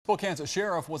Spokane's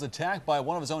sheriff was attacked by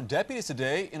one of his own deputies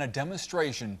today in a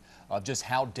demonstration of just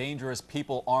how dangerous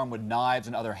people armed with knives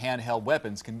and other handheld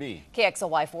weapons can be.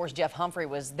 KXLY4's Jeff Humphrey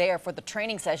was there for the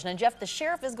training session. And Jeff, the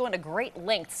sheriff is going to great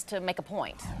lengths to make a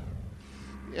point.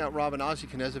 Yeah, Robin, Ozzie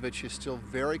Knezovich is still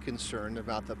very concerned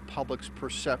about the public's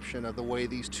perception of the way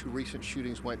these two recent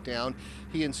shootings went down.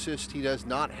 He insists he does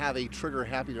not have a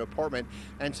trigger-happy department,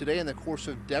 and today, in the course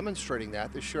of demonstrating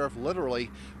that, the sheriff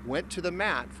literally went to the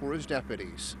mat for his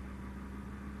deputies.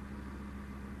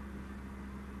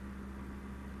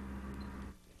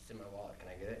 It's in my wallet. Can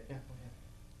I get it? Yeah.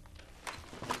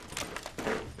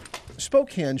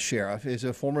 Spokane Sheriff is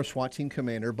a former SWAT team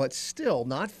commander, but still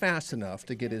not fast enough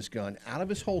to get his gun out of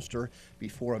his holster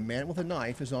before a man with a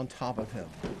knife is on top of him.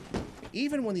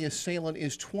 Even when the assailant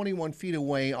is 21 feet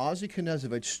away, Ozzie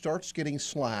Knezovich starts getting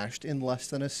slashed in less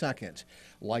than a second.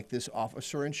 Like this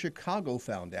officer in Chicago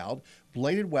found out,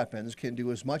 bladed weapons can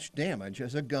do as much damage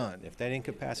as a gun. If that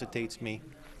incapacitates me,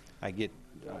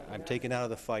 I'm taken out of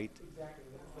the fight.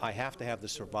 I have to have the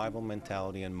survival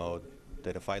mentality and mode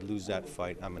that if I lose that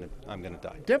fight, I'm gonna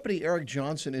die. Deputy Eric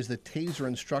Johnson is the taser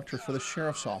instructor for the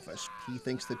sheriff's office. He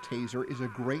thinks the taser is a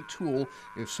great tool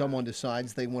if someone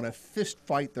decides they want to fist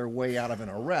fight their way out of an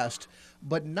arrest,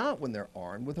 but not when they're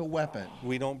armed with a weapon.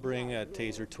 We don't bring a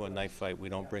taser to a knife fight. We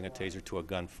don't bring a taser to a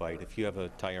gunfight. If you have a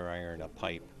tire iron, a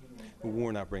pipe,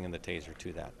 we're not bringing the taser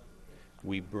to that.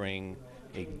 We bring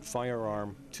a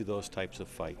firearm to those types of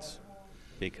fights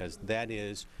because that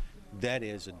is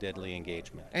a deadly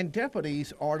engagement. And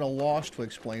deputies are at a loss to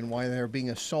explain why they're being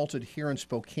assaulted here in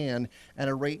Spokane at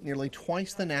a rate nearly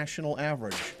twice the national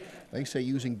average. They say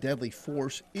using deadly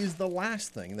force is the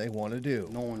last thing they want to do.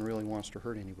 No one really wants to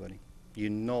hurt anybody. You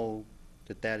know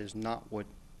that that is not what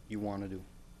you want to do.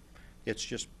 It's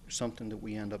just something that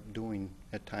we end up doing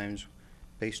at times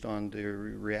based on the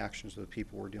reactions of the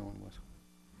people we're dealing with.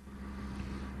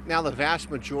 Now, the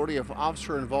vast majority of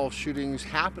officer-involved shootings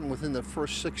happen within the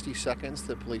first 60 seconds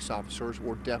that police officers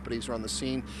or deputies are on the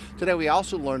scene. Today, we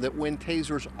also learned that when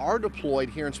tasers are deployed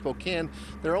here in Spokane,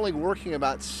 they're only working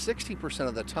about 60%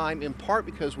 of the time, in part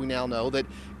because we now know that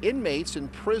inmates in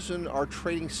prison are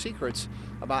trading secrets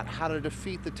about how to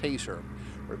defeat the taser.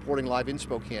 Reporting live in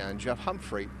Spokane, Jeff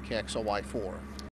Humphrey, KXLY4.